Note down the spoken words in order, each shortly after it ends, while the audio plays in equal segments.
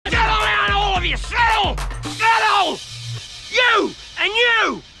And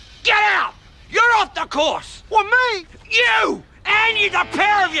you! Get out! You're off the course! What, me? You! And you, the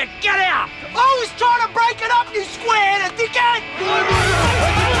pair of you, get out! I was trying to break it up, you square-headed dickhead!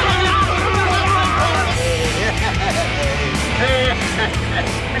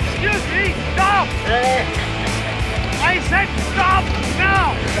 Excuse me, stop! I said stop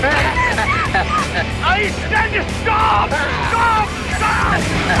now! I said stop! Stop! Stop!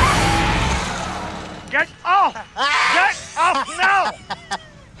 Get off! Get off now!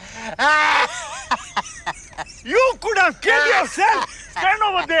 You could have killed yourself! Stand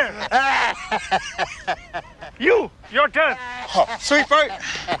over there! Your turn! Oh, sweet, bro.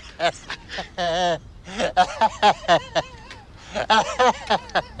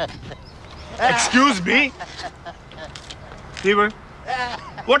 Excuse me? Fever,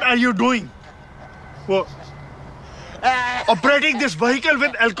 what are you doing? What? Operating this vehicle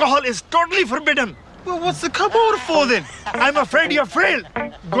with alcohol is totally forbidden. Well, what's the cup order for, then? I'm afraid you're frail.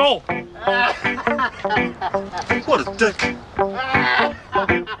 Go. What a dick.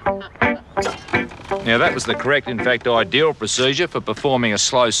 Now, that was the correct, in fact, ideal procedure for performing a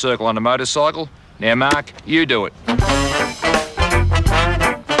slow circle on a motorcycle. Now, Mark, you do it.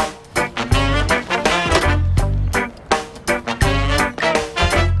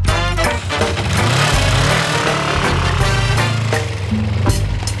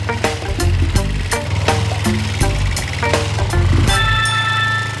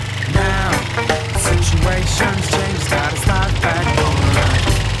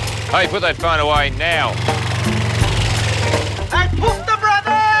 Hey, put that phone away now. Hey, poof the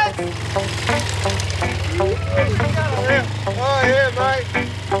brothers! Oh, yeah, mate.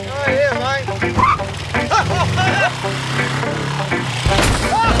 Oh, yeah, mate.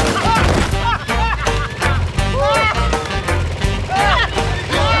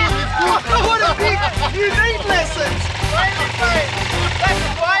 What a big... You need lessons. That's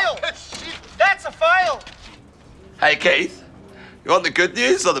a fail. That's a fail. Hey, Keith. You want the good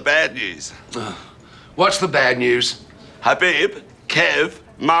news or the bad news? What's the bad news? Habib, Kev,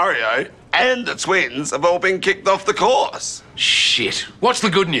 Mario, and the twins have all been kicked off the course. Shit. What's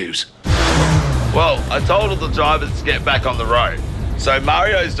the good news? Well, I told all the drivers to get back on the road. So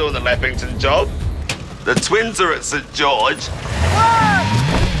Mario's doing the Leppington job. The twins are at St. George.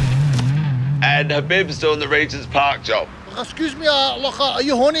 And Habib's doing the Regent's Park job. Excuse me, are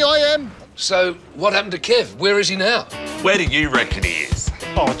you horny? I am. So, what happened to Kev? Where is he now? Where do you reckon he is?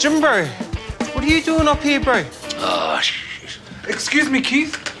 Oh, Jimbo, what are you doing up here, bro? Oh, shit. Excuse me,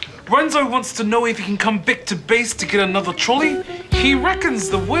 Keith. Renzo wants to know if he can come back to base to get another trolley. He reckons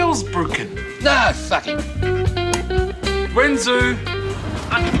the wheel's broken. No, fuck him. Renzo.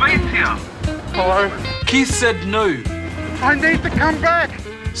 It's Bates here. Hello? Keith said no. I need to come back.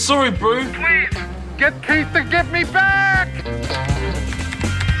 Sorry, bro. Please, get Keith to get me back.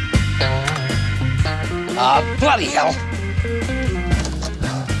 Bloody hell.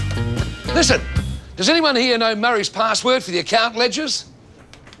 Listen, does anyone here know Murray's password for the account ledgers?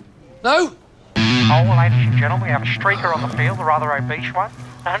 No? Oh, ladies and gentlemen, we have a streaker on the field, a rather obese one.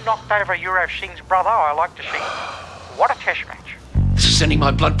 Knocked over Euro Singh's brother, I like to see. What a test match. This is sending my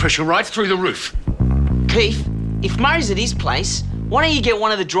blood pressure right through the roof. Keith, if Murray's at his place, why don't you get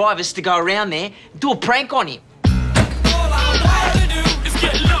one of the drivers to go around there and do a prank on him?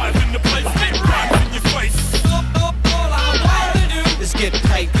 Get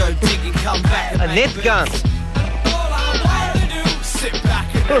paid, go dig and come back. A net gun.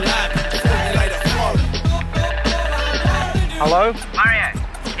 Hello? Mario,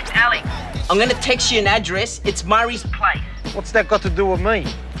 it's Alex. I'm going to text you an address. It's Murray's place. What's that got to do with me?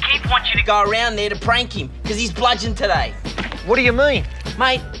 Keith wants you to go around there to prank him because he's bludgeoned today. What do you mean?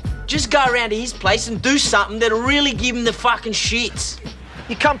 Mate, just go around to his place and do something that'll really give him the fucking shits.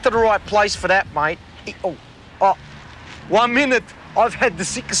 You come to the right place for that, mate. Oh, 1 minute. I've had the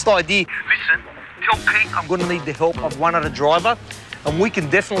sickest idea. Listen, tell Keith I'm going to need the help of one other driver, and we can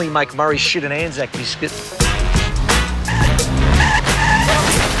definitely make Murray shit an Anzac biscuit.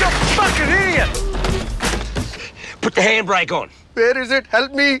 You fucking idiot! Put the handbrake on. Where is it?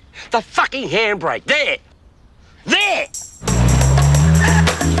 Help me. The fucking handbrake. There. There.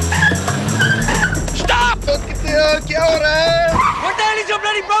 Stop! What the hell is your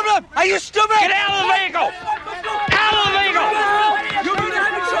bloody problem? Are you stupid? Get out of the vehicle! Out of the vehicle!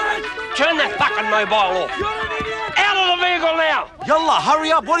 Turn that fucking mobile off. Out of the vehicle now! Yalla,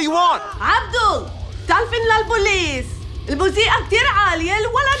 hurry up. What do you want? عبدو تعرفين للبوليس الموسيقى كتير عالية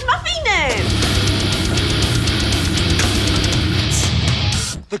الولد ما في نام.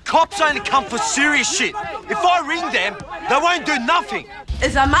 The cops only come for serious shit. If I ring them, they won't do nothing.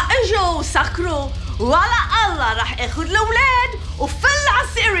 إذا ما إجوا وسكروا ولا الله رح آخذ الأولاد وفل على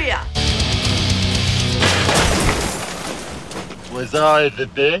سيريا. Was I the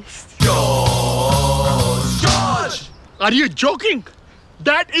best? George! Are you joking?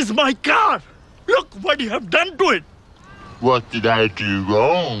 That is my car. Look what you have done to it. What did I do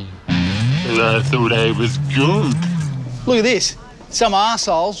wrong? I thought I was good. Look at this. Some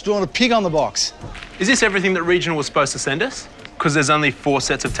arsehole's drawn a pig on the box. Is this everything that Regional was supposed to send us? Because there's only 4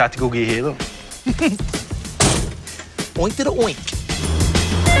 sets of tactical gear here, look. Oink to the oink.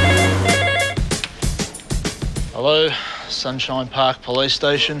 Hello, Sunshine Park Police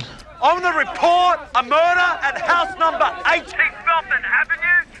Station. I'm the report a murder at house number 18 Felton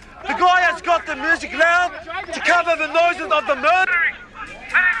Avenue. The guy has got the music loud to cover the noises of the murder. And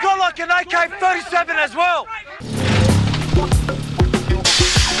he's got like an AK-37 as well.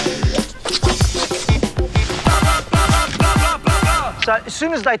 So as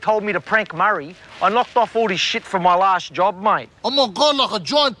soon as they told me to prank Murray, I knocked off all this shit from my last job, mate. Oh my God, like a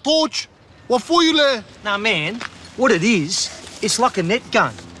giant torch. What for you there? Nah, man, what it is, it's like a net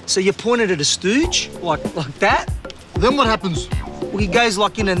gun. So you point it at a stooge, like that. Then what happens? Well, he goes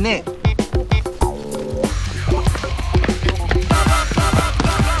like in a net.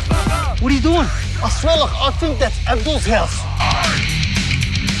 What are you doing? I swear, like, I think that's Abdul's house.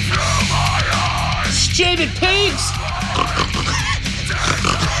 Stupid pigs!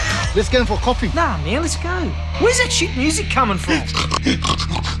 Let's get him for coffee. Nah, man, let's go. Where's that shit music coming from?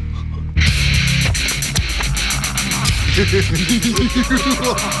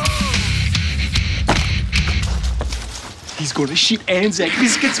 He's gonna shit Anzac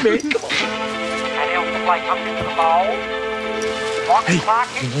biscuits, man. Come on. And he'll play up into the bowl. Hey,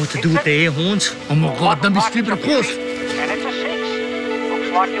 you know what to do with the air horns? Oh my God, don't be stupid, of course. And it's a 6.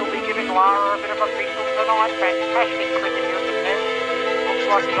 Looks like you'll be giving Lara a bit of a pistol tonight. Fantastic cricket you're defense. Looks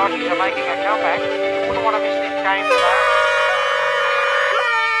like the Aussies are making a comeback. You wouldn't want to miss this game today.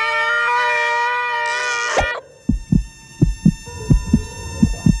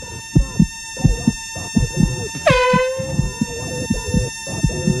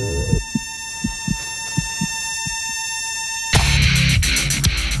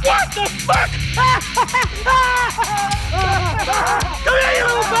 What the fuck? Come here, you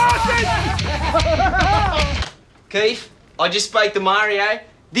little bastard! Keith, I just spoke to Mario.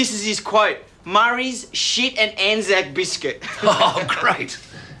 This is his quote. Murray's shit and Anzac biscuit. Oh, great.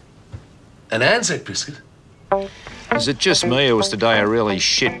 An Anzac biscuit? Is it just me or was today a really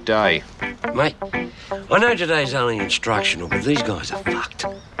shit day? Mate, I know today's only instructional, but these guys are fucked.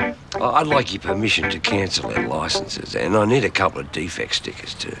 I'd like your permission to cancel their licenses, and I need a couple of defect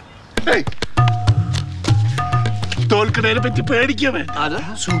stickers too. Hey! Toll karene pe tipedi kya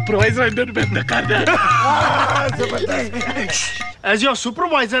hai? Supervisor under mein karna. As your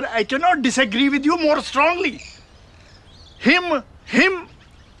supervisor, I cannot disagree with you more strongly. Him,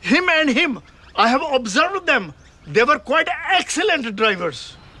 and him. I have observed them. They were quite excellent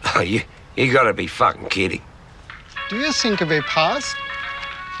drivers. Oh, you gotta be fucking kidding. Do you think we passed?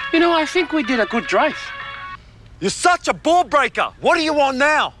 You know, I think we did a good drive. You're such a ball breaker. What do you want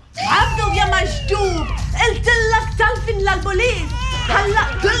now? عبدو يا مجدوب قلت لك تلفن للبوليس هلا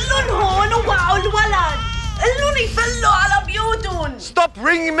كلن هون ووقعوا الولد قلن يفلوا على بيوتهم. Stop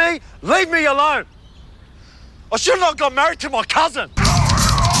ringing me. Leave me alone. I should not have got married to my cousin.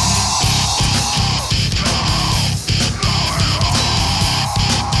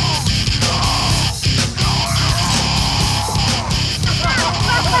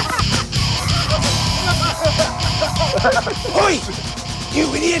 Oi! You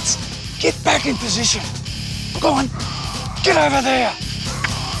idiots! Get back in position. Go on. Get over there.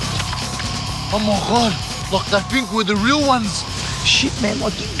 Oh my God! Look, I think we're the real ones. Shit, man,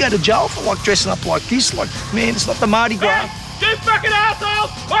 like you can go to jail for like dressing up like this. Like, man, it's not the Mardi Gras. You fucking asshole!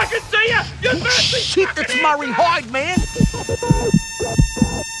 I can see you! You Shit, that's Murray Hyde, man.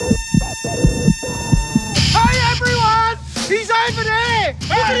 Hey, everyone! He's over there!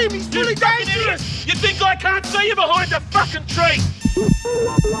 Look at him, he's really dangerous! You think I can't see you behind the fucking tree?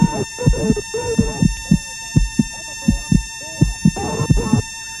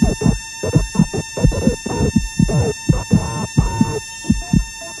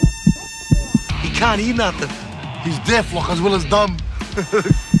 He can't hear nothing. He's deaf, like, as well as dumb.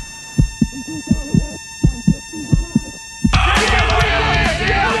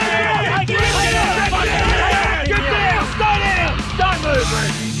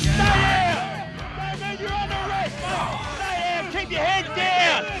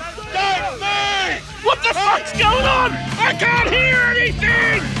 What the fuck's going on? I can't hear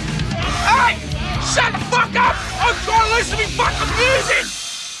anything! Hey! Shut the fuck up! I'm trying to listen to me fucking music!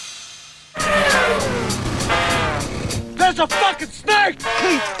 There's a fucking snake!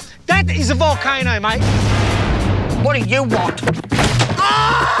 Keith, that is a volcano, mate. What do you want?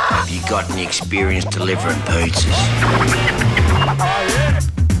 Have you got any experience delivering pizzas?